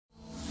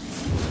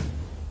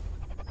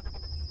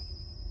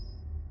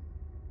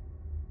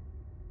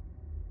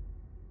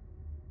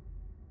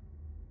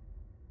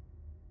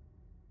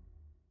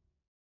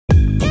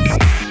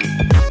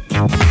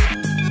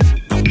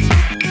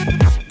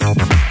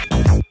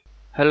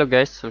Hello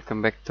guys,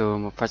 welcome back to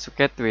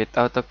AutoCAD with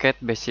AutoCAD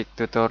basic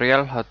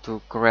tutorial how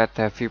to create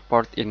a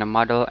viewport in a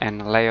model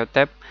and layout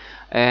tab.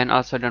 And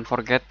also don't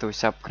forget to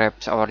subscribe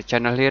our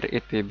channel here,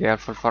 it will be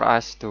helpful for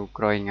us to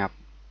growing up.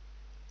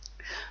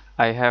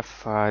 I have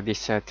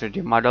this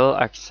 3D model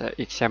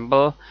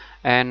example,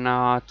 and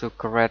to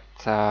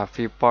create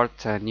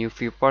viewport, new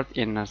viewport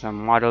in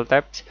some model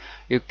tabs,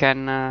 you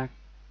can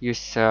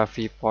use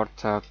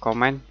viewport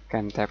command. You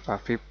can type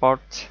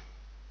viewport,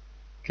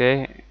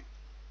 okay.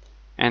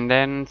 And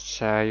then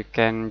you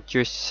can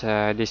choose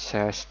this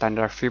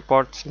standard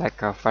viewports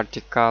like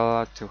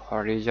vertical to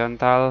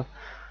horizontal,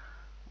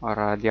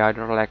 or the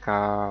other like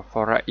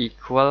for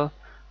equal.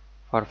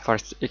 For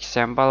first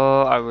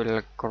example, I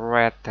will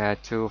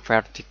create two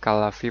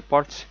vertical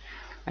viewports,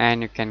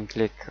 and you can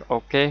click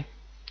OK,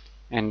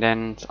 and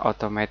then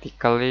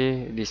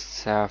automatically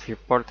this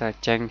viewport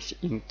change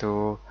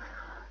into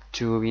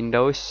two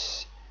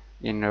windows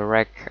in the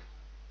right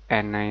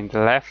and in the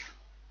left.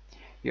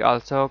 You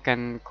also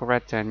can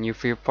create a new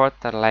viewport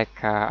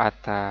like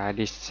at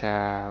this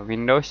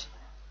Windows.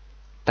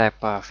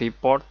 Type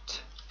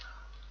viewport,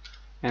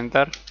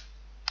 enter,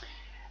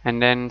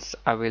 and then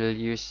I will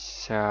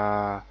use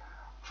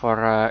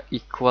for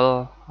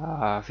equal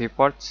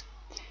viewports.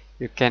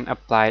 You can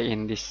apply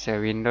in this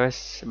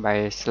Windows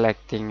by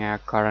selecting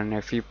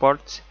current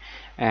viewports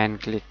and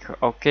click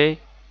OK,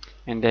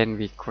 and then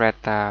we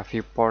create a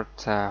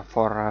viewport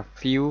for a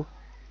view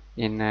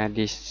in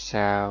this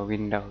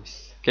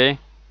Windows. Okay.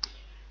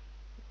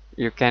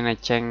 You can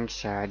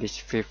change this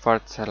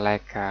viewport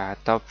like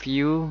top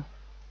view.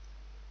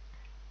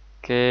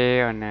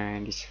 Okay, on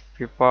this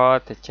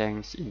viewport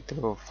change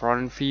into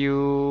front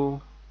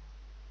view,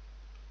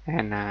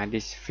 and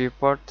this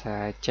viewport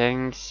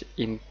change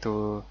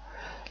into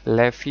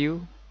left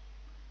view.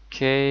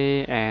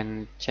 Okay,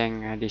 and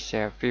change this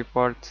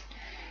viewport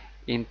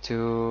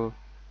into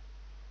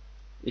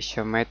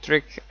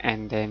isometric,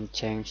 and then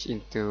change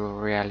into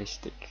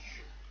realistic.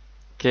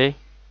 Okay,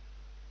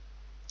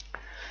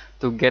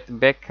 to get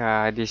back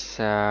this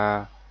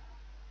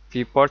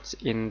viewports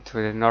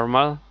into the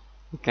normal,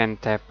 you can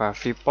type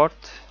viewport,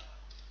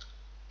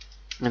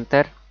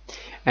 enter,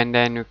 and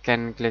then you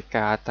can click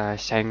at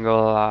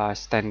single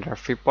standard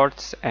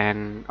viewports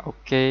and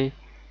OK,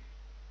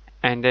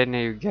 and then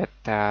you get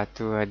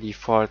to a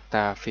default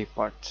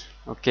viewport.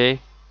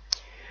 Okay,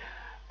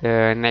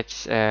 the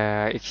next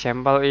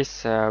example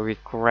is we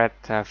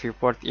create a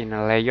viewport in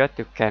a layout.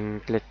 You can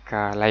click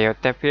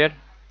layout tab here.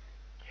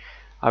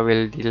 I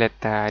will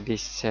delete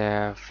these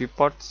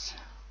viewports.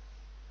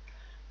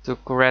 To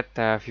create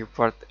a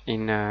viewport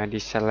in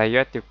this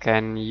layout, you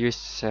can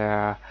use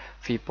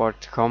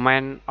viewport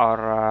command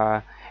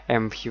or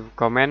mview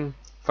command.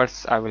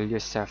 First, I will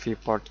use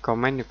viewport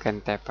command. You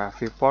can type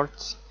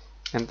viewports,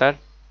 enter,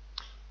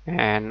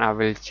 and I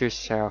will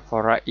choose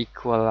for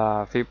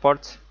equal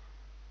viewports.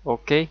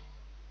 OK,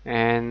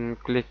 and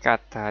click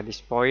at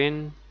this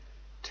point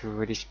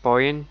to this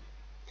point,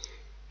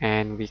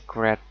 and we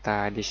create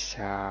this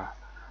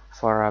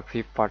for a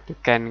viewport. You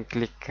can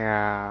click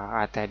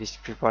at this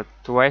viewport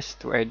twice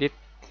to edit.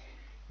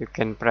 You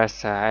can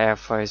press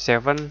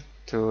F7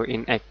 to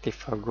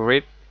inactive a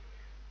grid.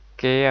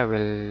 Okay, I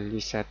will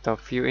use a top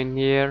view in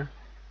here,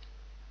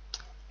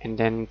 and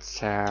then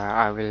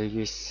I will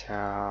use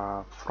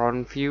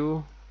front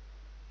view.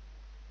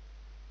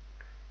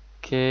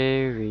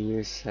 Okay, we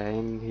use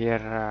in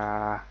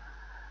here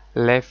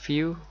left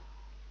view,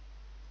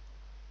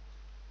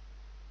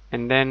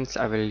 and then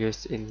I will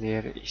use in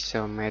here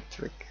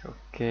isometric.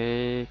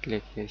 Okay,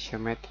 click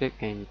isometric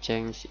and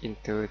change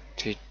into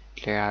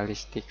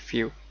realistic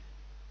view.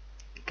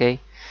 Okay,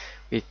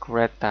 we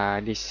create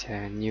this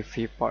new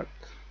viewport.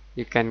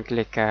 You can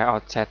click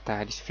outside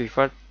this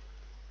viewport,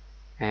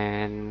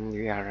 and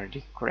we are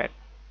already create.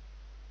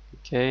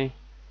 Okay,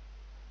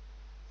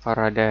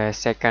 for the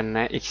second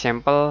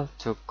example,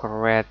 to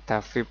create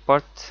a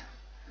viewport,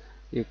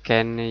 you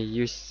can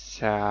use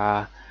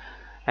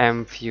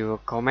mview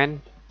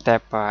command.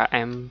 Tap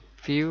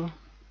mview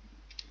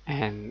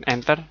and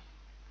enter,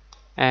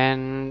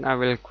 and I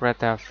will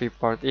create a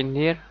viewport in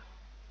here.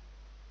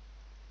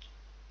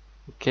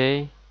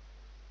 Okay,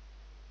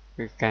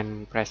 we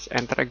can press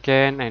enter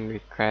again, and we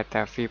create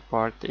a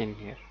viewport in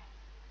here.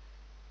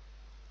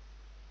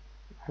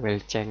 I will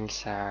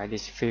change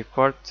this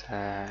viewport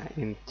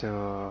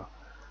into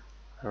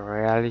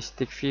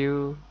realistic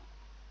view.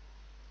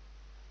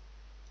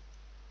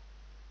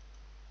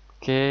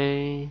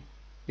 Okay,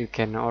 you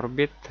can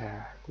orbit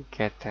to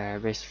get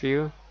base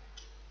view,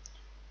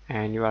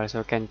 and you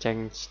also can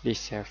change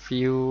this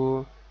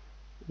view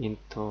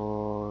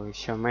into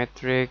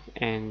isometric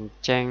and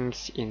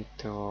change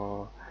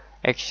into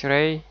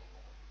X-ray.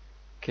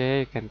 Okay,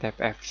 you can tap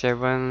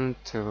F7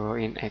 to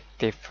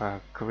inactive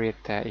grid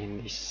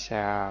in this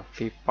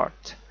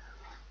viewport.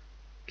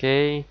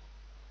 Okay,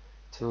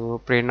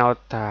 to print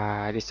out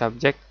this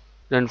object,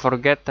 don't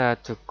forget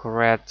to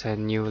create a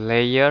new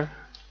layer.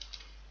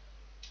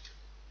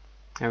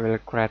 I will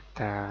create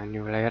a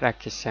new layer,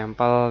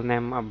 example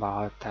name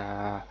about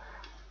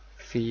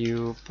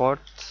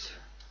viewports.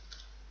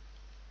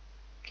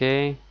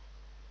 Okay,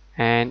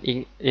 and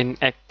in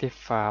active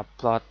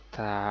plot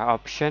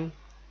option,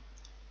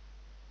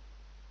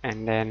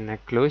 and then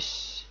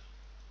close.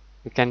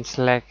 You can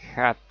select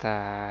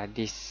at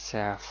this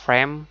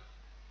frame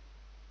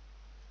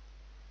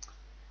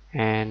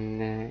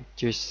and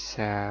choose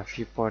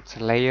viewport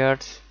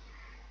layers,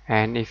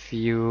 and if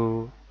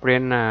you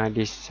print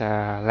this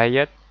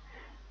layer,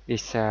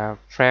 this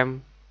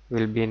frame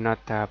will be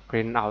not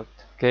print out.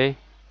 Okay,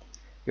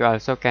 you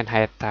also can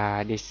hide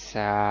this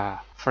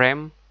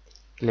frame.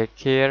 Click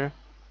here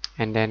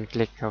and then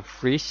click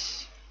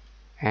freeze,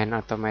 and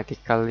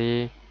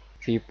automatically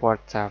viewport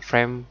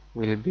frame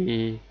will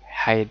be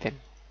hidden.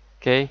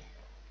 Okay.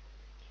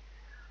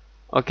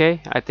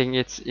 Okay, I think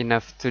it's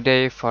enough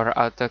today for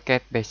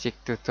AutoCAD basic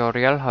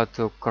tutorial how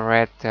to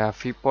create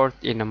viewport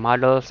in the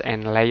models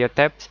and layout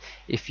tabs.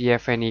 If you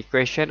have any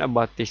question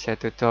about this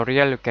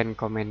tutorial, you can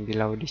comment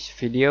below this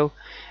video,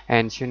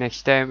 and see you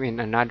next time in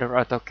another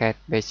AutoCAD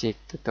basic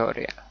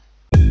tutorial.